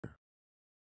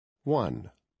1.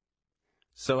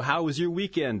 So how was your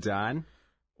weekend, Don?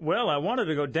 Well, I wanted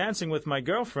to go dancing with my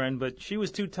girlfriend, but she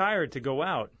was too tired to go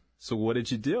out. So what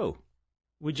did you do?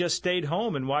 We just stayed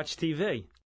home and watched TV.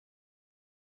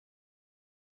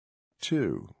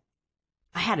 2.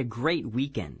 I had a great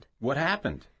weekend. What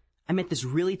happened? I met this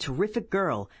really terrific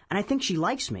girl, and I think she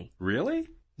likes me. Really?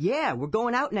 Yeah, we're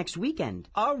going out next weekend.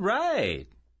 All right.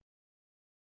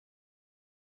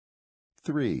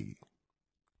 3.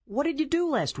 What did you do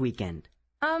last weekend?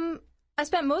 I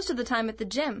spent most of the time at the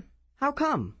gym. How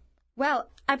come? Well,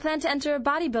 I plan to enter a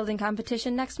bodybuilding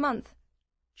competition next month.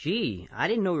 Gee, I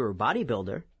didn't know you were a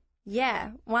bodybuilder.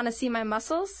 Yeah, want to see my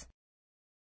muscles?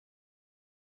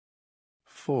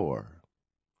 4.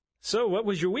 So what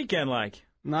was your weekend like?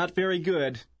 Not very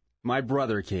good. My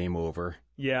brother came over.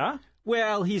 Yeah?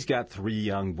 Well, he's got 3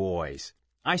 young boys.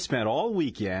 I spent all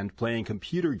weekend playing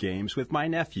computer games with my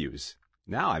nephews.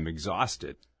 Now I'm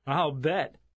exhausted. I'll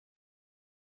bet.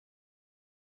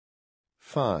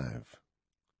 5.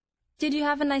 Did you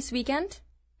have a nice weekend?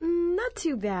 Not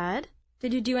too bad.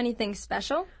 Did you do anything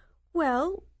special?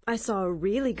 Well, I saw a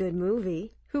really good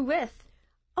movie. Who with?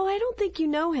 Oh, I don't think you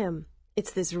know him.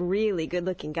 It's this really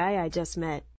good-looking guy I just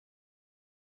met.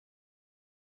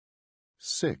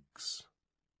 6.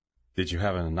 Did you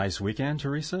have a nice weekend,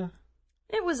 Teresa?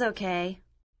 It was okay.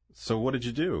 So what did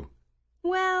you do?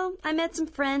 Well, I met some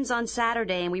friends on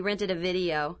Saturday and we rented a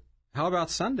video. How about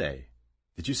Sunday?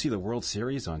 Did you see the World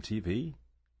Series on TV?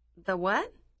 The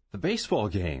what? The baseball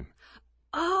game.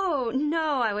 Oh,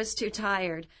 no, I was too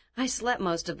tired. I slept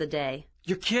most of the day.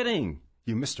 You're kidding.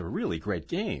 You missed a really great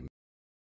game.